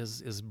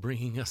is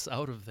bringing us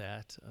out of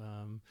that.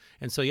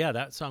 And so, yeah,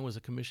 that song was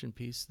a commission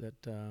piece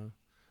that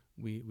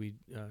we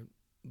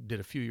did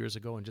a few years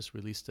ago and just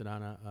released it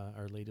on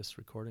our latest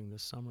recording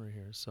this summer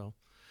here. So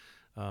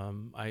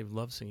I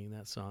love singing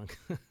that song.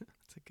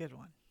 It's a good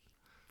one,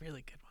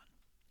 really good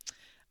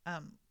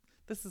one.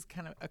 This is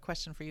kind of a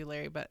question for you,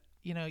 Larry, but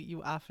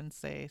you often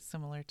say,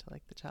 similar to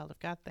like the child of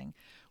God thing,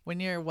 when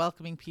you're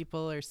welcoming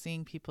people or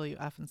seeing people, you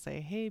often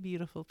say, "Hey,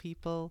 beautiful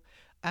people."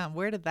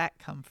 Where did that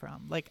come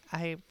from?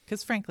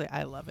 Because frankly,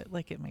 I love it.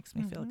 Like, it makes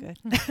me feel good.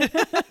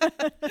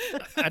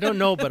 I don't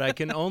know, but I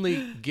can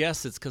only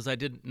guess it's because I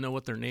didn't know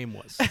what their name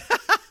was.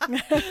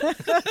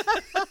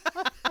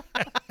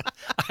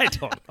 I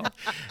don't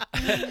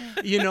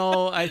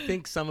know. I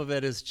think some of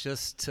it is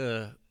just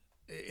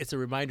it's a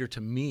reminder to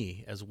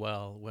me as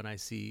well when I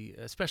see,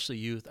 especially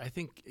youth. I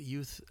think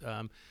youth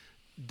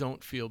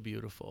don't feel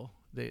beautiful.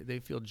 They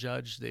feel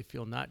judged. They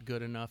feel not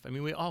good enough. I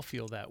mean, we all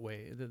feel that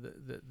way,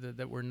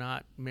 that we're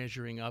not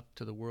measuring up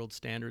to the world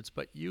standards.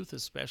 But youth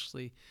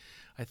especially,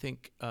 I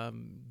think,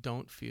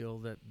 don't feel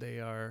that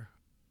they are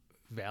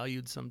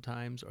valued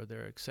sometimes, or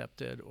they're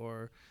accepted,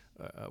 or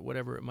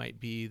whatever it might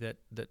be that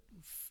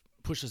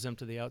pushes them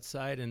to the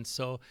outside. And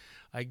so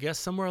I guess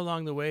somewhere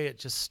along the way it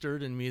just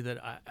stirred in me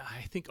that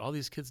I think all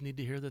these kids need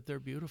to hear that they're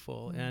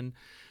beautiful. And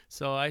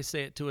so I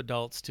say it to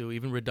adults too,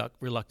 even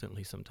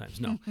reluctantly sometimes.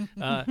 No,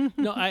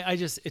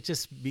 it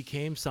just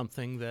became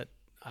something that,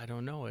 I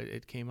don't know,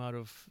 it came out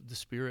of the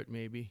Spirit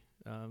maybe,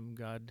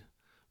 God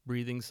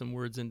breathing some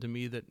words into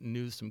me that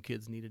knew some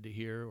kids needed to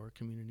hear, or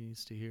community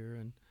needs to hear.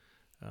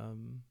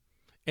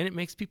 and it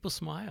makes people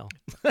smile.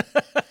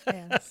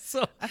 Yes.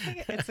 So I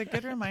think it's a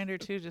good reminder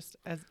too, just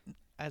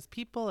as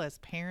people, as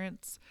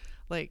parents,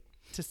 like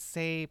to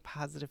say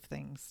positive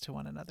things to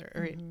one another,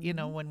 or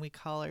when we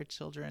call our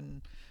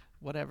children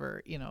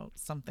whatever,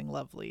 something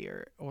lovely,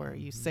 or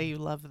you say you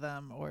love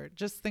them, or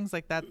just things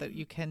like that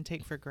you can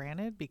take for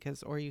granted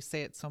or you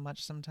say it so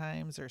much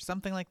sometimes or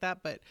something like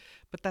that, but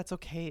that's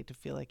okay to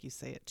feel like you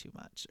say it too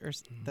much, or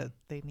that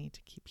they need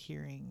to keep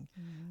hearing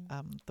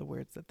the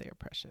words that they are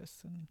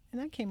precious.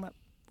 And I came up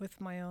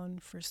with my own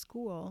for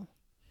school,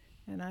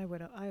 and I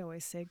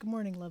always say, "Good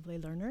morning, lovely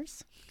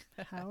learners.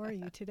 How are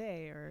you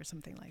today?" or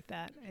something like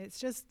that.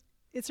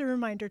 It's a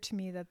reminder to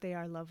me that they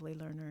are lovely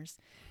learners.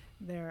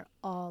 They're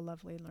all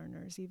lovely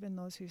learners, even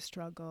those who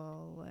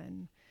struggle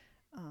and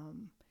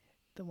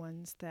the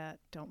ones that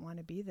don't want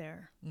to be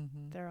there.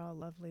 They're all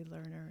lovely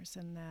learners,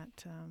 and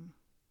that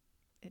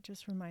it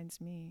just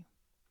reminds me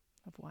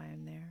of why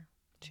I'm there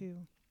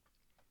too.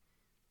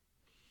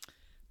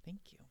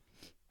 Thank you.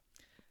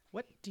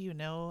 What do you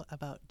know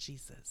about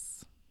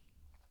Jesus?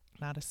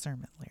 Not a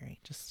sermon, Larry,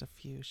 just a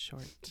few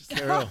short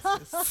Karol.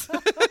 sentences.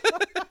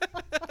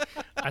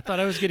 I thought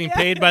I was getting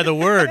paid by the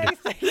word.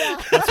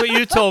 Yeah. That's what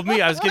you told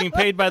me. I was getting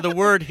paid by the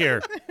word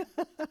here.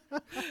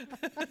 What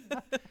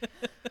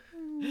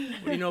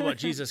do you know about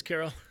Jesus,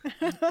 Karol?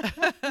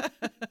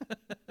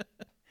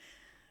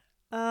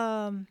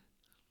 I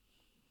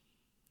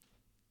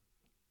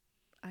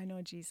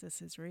know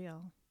Jesus is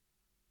real.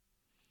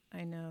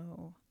 I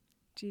know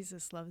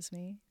Jesus loves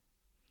me,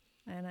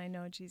 and I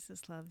know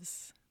Jesus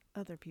loves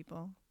other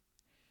people.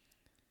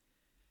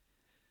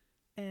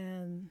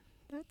 And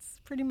that's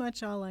pretty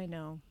much all I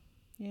know.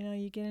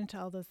 You get into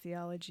all the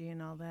theology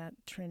and all that,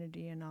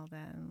 Trinity and all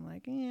that, and I'm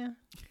like, yeah.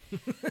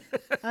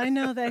 I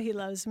know that he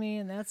loves me,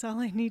 and that's all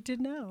I need to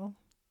know.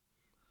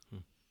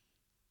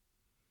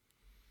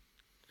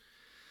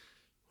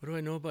 What do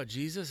I know about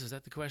Jesus? Is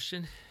that the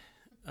question?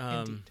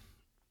 Indeed.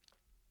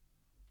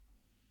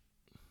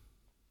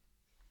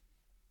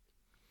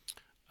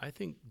 I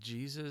think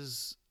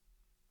Jesus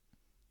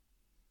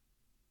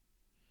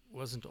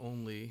wasn't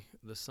only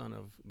the Son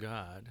of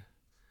God,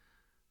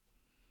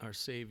 our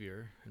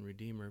Savior and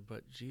Redeemer,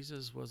 but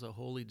Jesus was a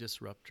holy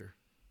disruptor.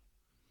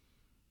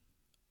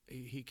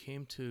 He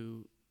came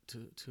to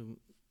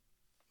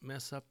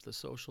mess up the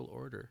social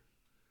order,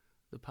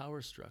 the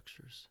power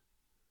structures.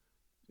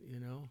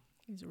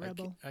 He's a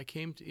rebel. I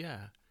came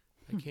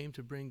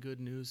to bring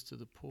good news to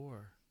the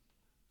poor.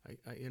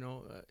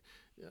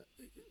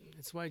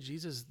 It's why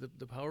Jesus,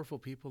 the powerful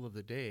people of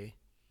the day,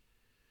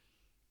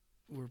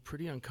 were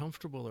pretty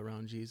uncomfortable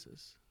around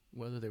Jesus.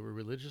 Whether they were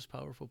religious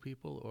powerful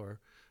people or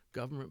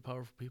government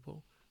powerful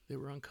people, they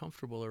were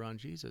uncomfortable around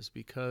Jesus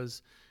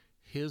because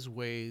his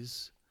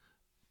ways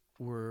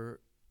were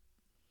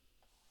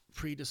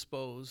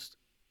predisposed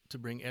to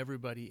bring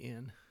everybody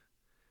in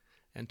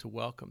and to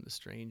welcome the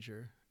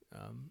stranger,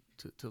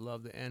 to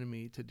love the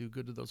enemy, to do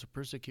good to those who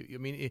persecute you. I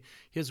mean,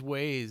 his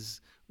ways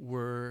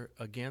were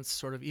against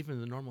sort of even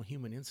the normal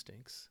human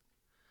instincts.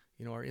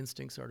 Our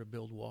instincts are to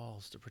build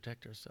walls to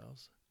protect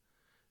ourselves.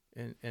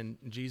 And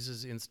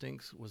Jesus'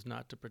 instincts was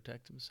not to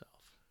protect himself.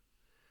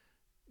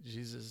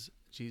 Jesus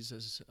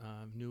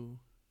knew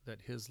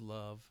that his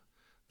love,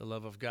 the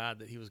love of God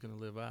that he was going to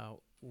live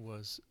out,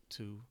 was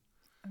to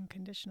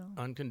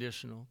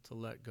unconditional, to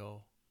let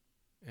go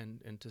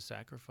and to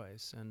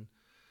sacrifice. And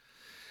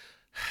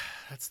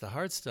that's the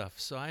hard stuff.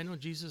 So I know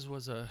Jesus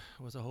was a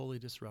holy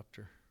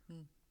disruptor.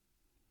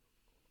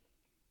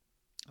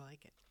 I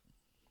like it.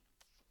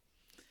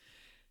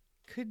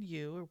 Could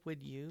you or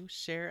would you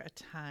share a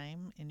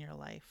time in your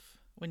life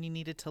when you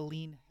needed to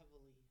lean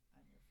heavily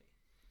on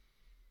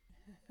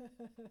your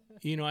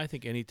faith? I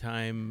think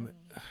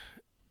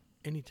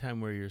anytime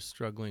where you're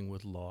struggling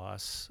with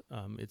loss,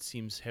 it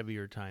seems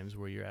heavier times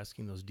where you're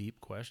asking those deep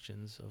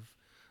questions of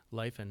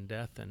life and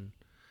death, and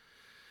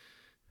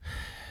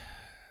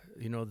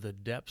the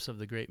depths of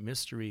the great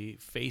mystery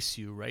face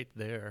you right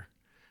there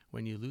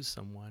when you lose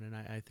someone. And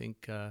I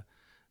think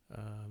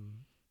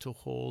to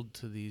hold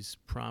to these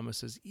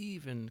promises,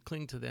 even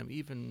cling to them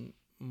even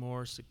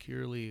more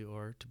securely,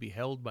 or to be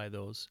held by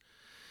those,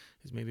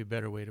 is maybe a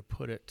better way to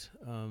put it,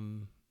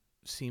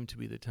 seem to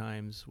be the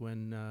times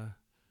when,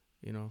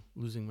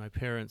 losing my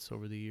parents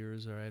over the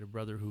years, or I had a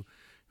brother who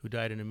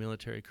died in a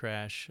military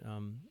crash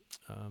in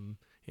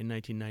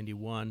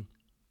 1991,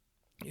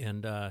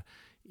 and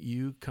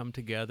you come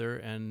together,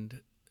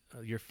 and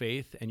your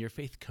faith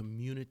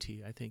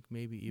community, I think,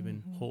 maybe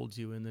even holds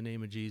you in the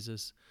name of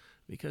Jesus,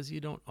 because you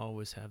don't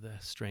always have the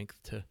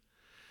strength to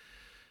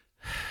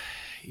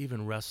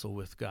even wrestle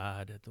with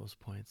God at those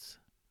points.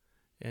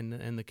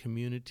 And the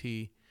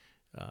community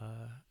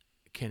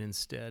can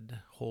instead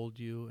hold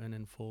you and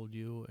enfold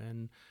you.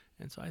 And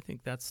so I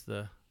think that's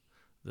the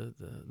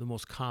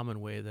most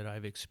common way that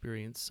I've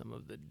experienced some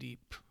of the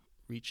deep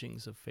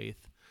reachings of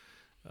faith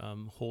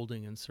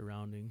holding and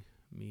surrounding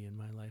me in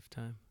my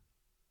lifetime.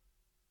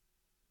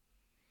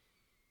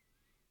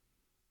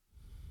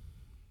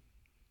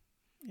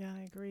 Yeah,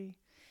 I agree.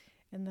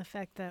 And the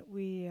fact that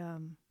we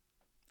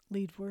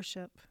lead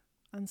worship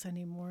on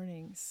Sunday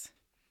mornings.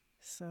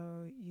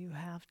 So you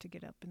have to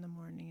get up in the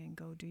morning and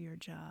go do your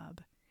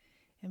job.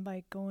 And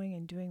by going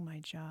and doing my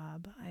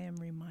job, I am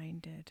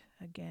reminded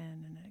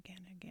again and again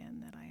and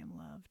again that I am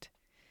loved.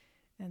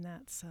 And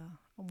that's a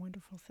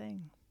wonderful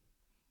thing.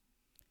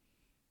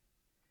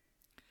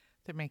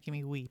 They're making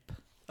me weep.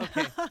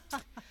 Okay.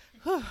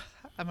 Whew,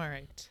 I'm all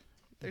right.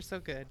 They're so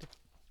good.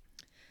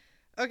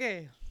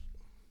 Okay.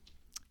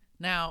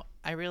 Now,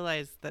 I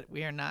realize that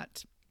we are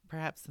not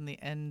perhaps in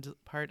the end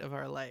part of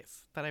our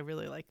life, but I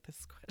really like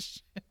this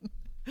question.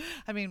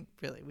 I mean,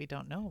 really, we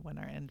don't know when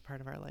our end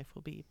part of our life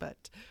will be,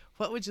 but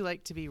what would you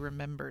like to be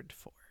remembered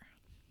for?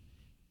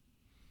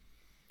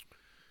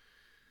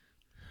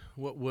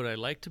 What would I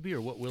like to be,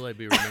 or what will I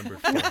be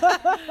remembered for?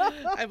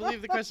 I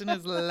believe the question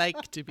is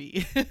like to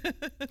be.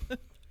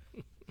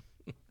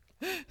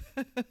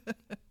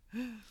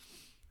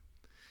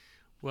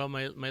 Well,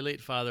 my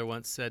late father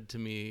once said to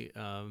me,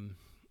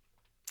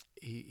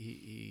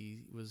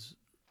 he was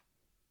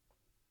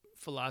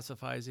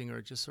philosophizing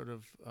or just sort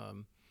of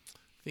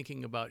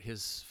thinking about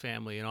his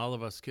family, and all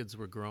of us kids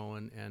were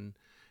growing, and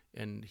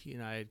he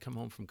and I had come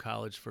home from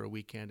college for a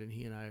weekend, and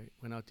he and I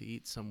went out to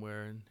eat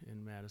somewhere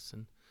in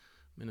Madison,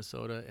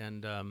 Minnesota,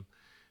 and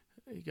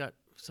he got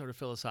sort of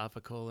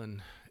philosophical,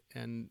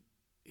 and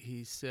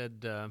he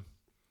said, well,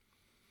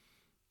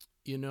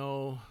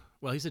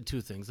 he said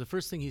two things. The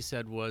first thing he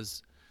said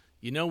was,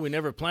 we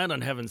never planned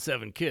on having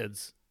 7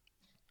 kids.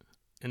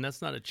 And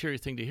that's not a cheery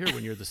thing to hear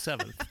when you're the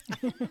 7th.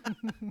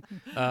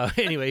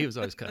 Anyway, he was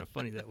always kind of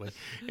funny that way.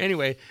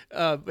 Anyway,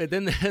 but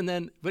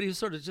he was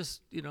sort of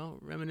just,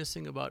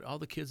 reminiscing about all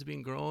the kids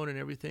being grown and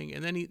everything.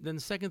 And then the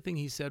second thing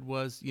he said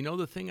was,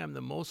 the thing I'm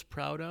the most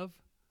proud of,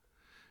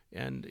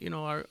 and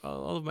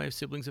all of my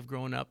siblings have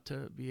grown up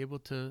to be able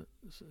to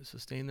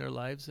sustain their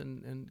lives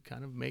and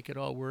kind of make it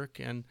all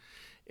work, and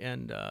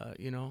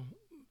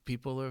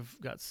people have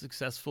got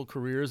successful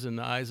careers in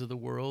the eyes of the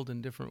world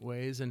in different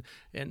ways. And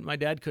my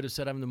dad could have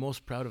said, I'm the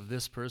most proud of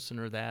this person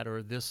or that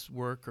or this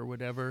work or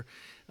whatever.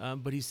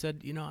 But he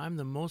said, I'm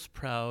the most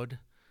proud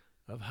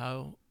of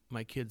how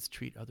my kids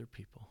treat other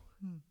people.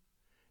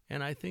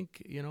 And I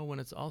think, when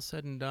it's all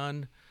said and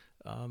done,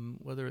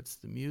 whether it's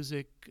the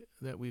music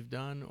that we've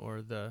done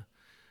or the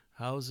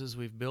houses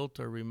we've built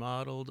or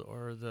remodeled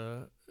or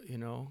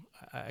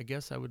I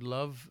guess I would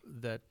love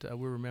that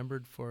we're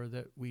remembered for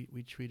that we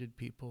treated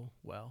people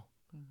well.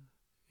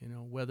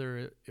 Whether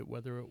it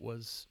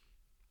was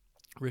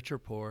rich or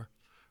poor,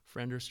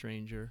 friend or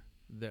stranger,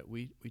 that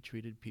we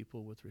treated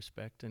people with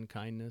respect and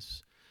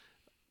kindness,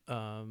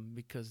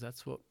 because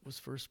that's what was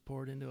first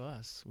poured into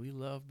us. We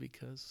love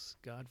because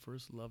God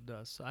first loved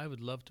us. So I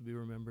would love to be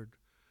remembered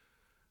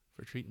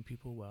for treating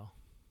people well.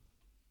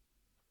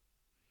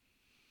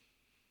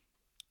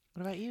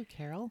 What about you,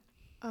 Karol?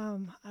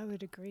 I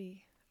would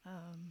agree.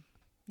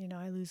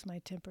 I lose my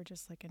temper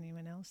just like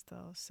anyone else,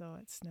 though, so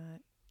it's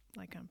not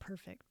like I'm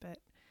perfect. But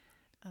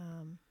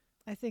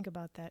I think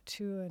about that,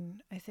 too,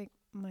 and I think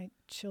my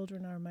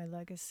children are my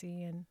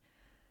legacy, and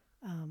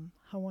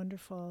how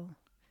wonderful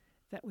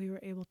that we were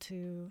able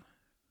to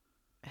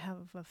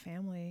have a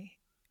family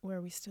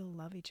where we still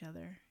love each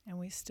other and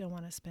we still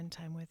want to spend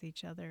time with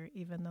each other,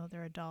 even though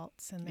they're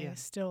adults, and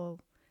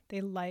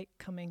they like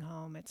coming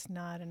home. It's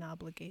not an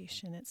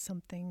obligation. It's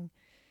something,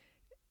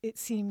 it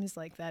seems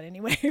like that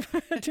anyway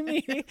to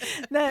me,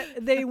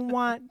 that they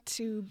want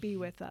to be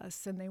with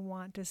us and they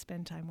want to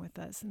spend time with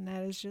us. And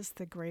that is just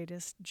the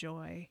greatest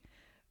joy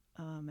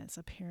as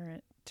a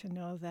parent, to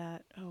know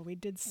that, we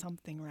did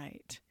something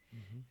right.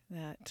 Mm-hmm.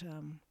 That,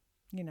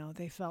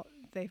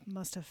 they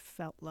must have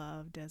felt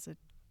loved as a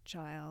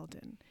child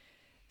and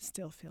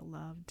still feel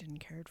loved and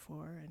cared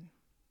for. And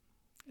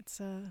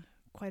it's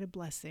quite a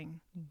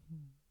blessing.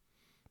 Mm-hmm.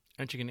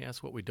 Aren't you going to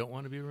ask what we don't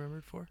want to be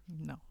remembered for?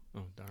 No.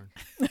 Oh, darn.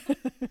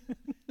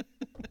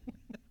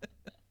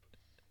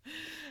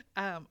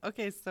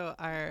 Okay, so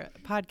our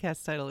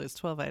podcast title is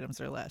 12 Items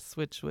or Less,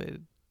 which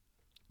would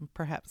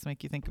perhaps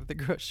make you think of the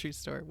grocery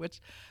store, which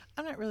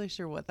I'm not really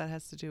sure what that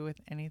has to do with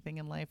anything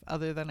in life,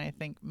 other than I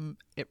think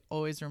it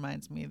always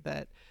reminds me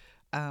that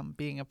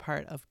being a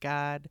part of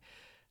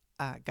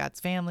God's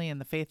family and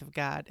the faith of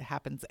God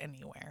happens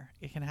anywhere.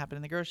 It can happen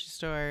in the grocery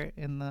store,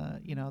 in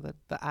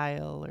the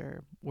aisle,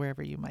 or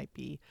wherever you might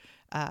be.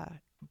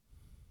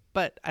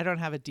 But I don't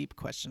have a deep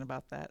question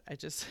about that. I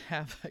just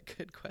have a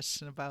good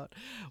question about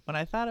when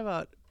I thought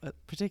about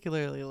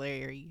particularly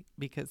Larry,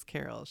 because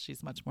Karol,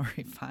 she's much more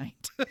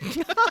refined.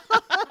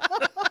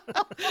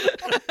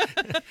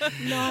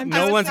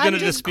 No one's going to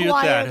dispute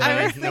that.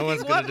 Honey. No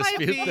one's going to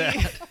dispute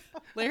that.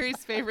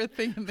 Larry's favorite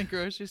thing in the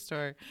grocery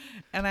store,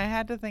 and I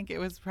had to think it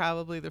was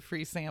probably the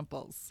free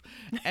samples.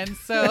 And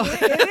so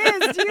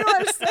it is. You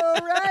are so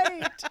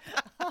right.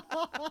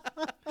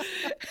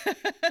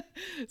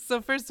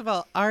 So first of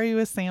all, are you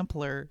a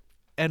sampler,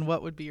 and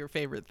what would be your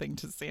favorite thing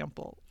to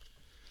sample?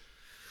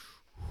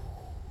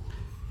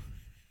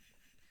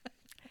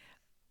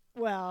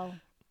 Well,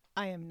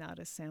 I am not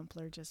a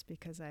sampler just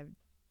because I've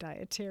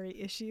dietary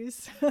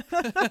issues.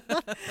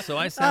 So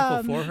I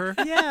sample for her.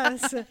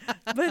 Yes,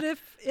 but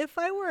if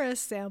I were a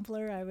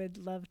sampler, I would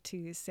love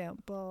to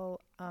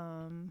sample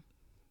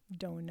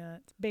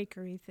donuts,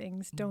 bakery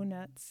things,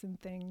 donuts and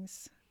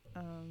things,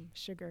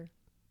 sugar,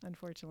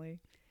 unfortunately.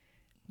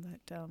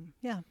 But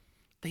yeah.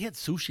 They had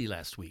sushi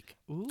last week.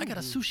 Ooh. I got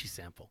a sushi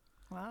sample.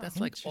 Wow. That's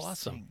like Interesting.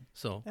 awesome.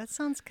 So That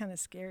sounds kind of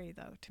scary,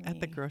 though, to me. At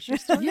the grocery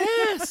store?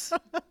 yes,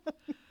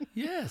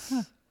 yes.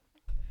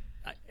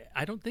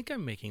 I don't think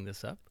I'm making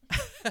this up.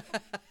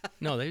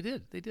 No, they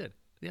did. They did.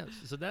 Yeah.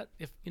 So that,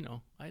 if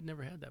I had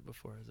never had that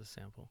before as a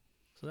sample.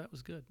 So that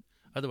was good.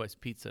 Otherwise,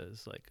 pizza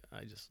is like,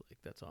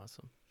 that's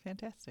awesome.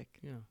 Fantastic.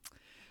 Yeah.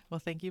 Well,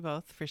 thank you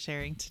both for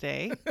sharing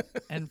today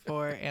and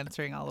for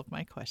answering all of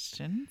my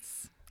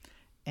questions.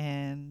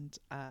 And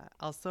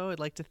also, I'd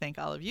like to thank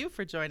all of you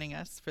for joining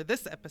us for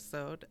this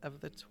episode of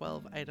the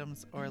 12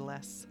 Items or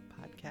Less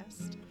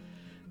podcast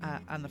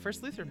on the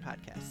First Lutheran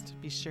Podcast.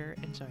 Be sure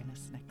and join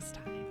us next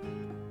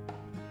time.